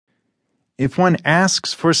If one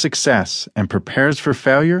asks for success and prepares for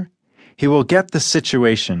failure, he will get the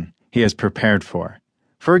situation he has prepared for.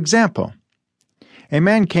 For example, a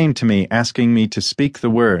man came to me asking me to speak the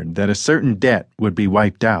word that a certain debt would be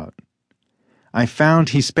wiped out. I found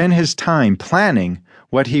he spent his time planning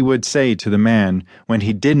what he would say to the man when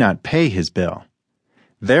he did not pay his bill,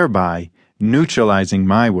 thereby neutralizing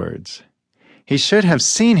my words. He should have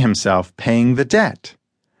seen himself paying the debt.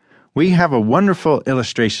 We have a wonderful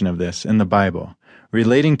illustration of this in the Bible,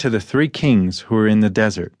 relating to the 3 kings who were in the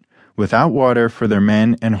desert, without water for their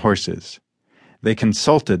men and horses. They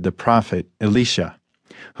consulted the prophet Elisha,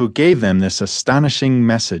 who gave them this astonishing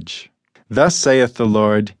message. Thus saith the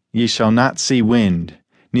Lord, Ye shall not see wind,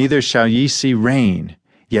 neither shall ye see rain,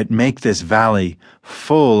 yet make this valley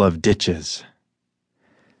full of ditches.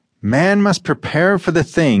 Man must prepare for the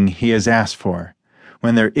thing he has asked for,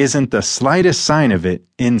 when there isn't the slightest sign of it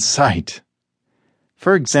in sight.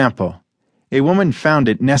 For example, a woman found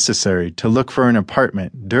it necessary to look for an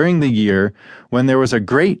apartment during the year when there was a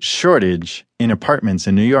great shortage in apartments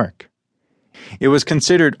in New York. It was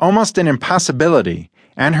considered almost an impossibility,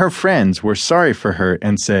 and her friends were sorry for her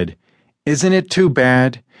and said, "Isn't it too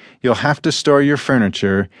bad? You'll have to store your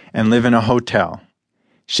furniture and live in a hotel."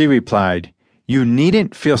 She replied, "You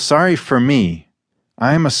needn't feel sorry for me.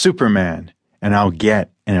 I am a Superman, and I'll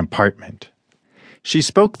get an apartment." She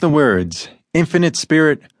spoke the words, "Infinite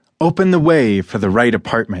Spirit, open the way for the right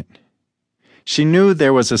apartment." She knew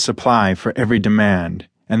there was a supply for every demand,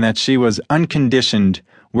 and that she was unconditioned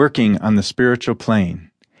working on the spiritual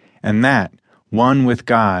plane, and that one with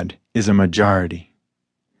God is a majority.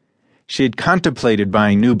 She had contemplated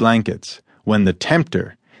buying new blankets when the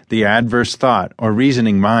tempter, the adverse thought or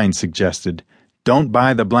reasoning mind, suggested, "Don't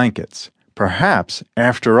buy the blankets. Perhaps,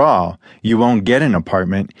 after all, you won't get an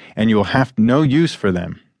apartment and you will have no use for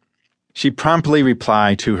them." She promptly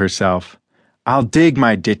replied to herself, "I'll dig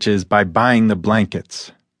my ditches by buying the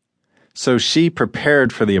blankets." So she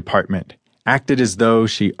prepared for the apartment, acted as though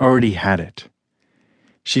she already had it.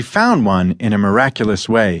 She found one in a miraculous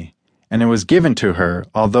way, and it was given to her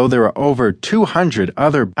although there were over 200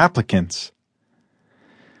 other applicants.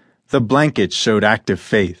 The blankets showed active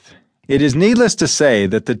faith. It is needless to say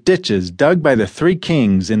that the ditches dug by the 3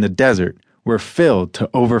 kings in the desert were filled to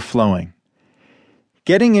overflowing.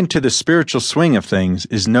 Getting into the spiritual swing of things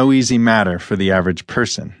is no easy matter for the average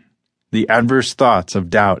person. The adverse thoughts of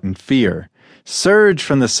doubt and fear surge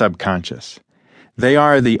from the subconscious. They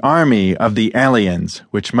are the army of the aliens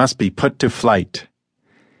which must be put to flight.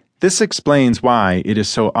 This explains why it is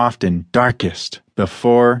so often darkest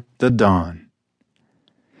before the dawn.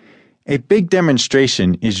 A big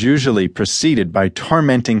demonstration is usually preceded by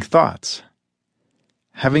tormenting thoughts.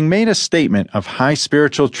 Having made a statement of high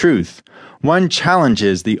spiritual truth, one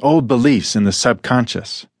challenges the old beliefs in the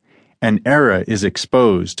subconscious. An error is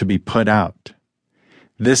exposed to be put out.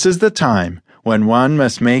 This is the time when one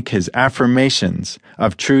must make his affirmations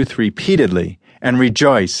of truth repeatedly and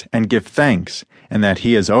rejoice and give thanks, and that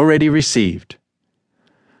he has already received.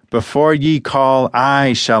 Before ye call,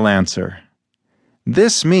 I shall answer.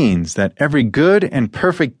 This means that every good and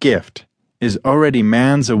perfect gift is already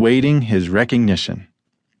man's awaiting his recognition.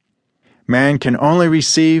 Man can only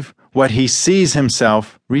receive what he sees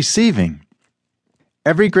himself receiving.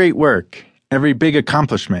 Every great work, every big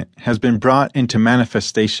accomplishment has been brought into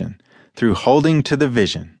manifestation through holding to the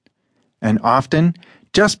vision. And often,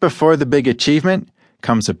 just before the big achievement,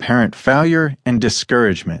 comes apparent failure and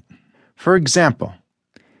discouragement. For example,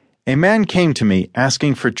 a man came to me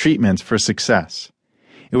asking for treatments for success.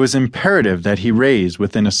 It was imperative that he raise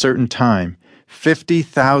within a certain time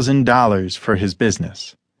 $50,000 for his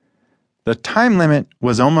business. The time limit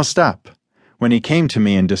was almost up when he came to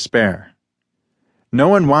me in despair. No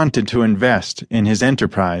one wanted to invest in his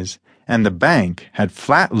enterprise, and the bank had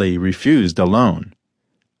flatly refused a loan.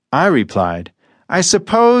 I replied, I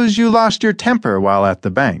suppose you lost your temper while at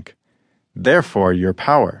the bank, therefore your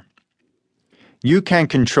power. You can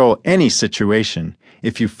control any situation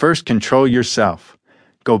if you first control yourself.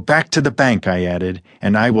 Go back to the bank, I added,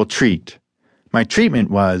 and I will treat. My treatment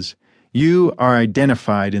was, you are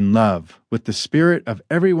identified in love with the spirit of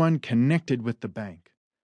everyone connected with the bank.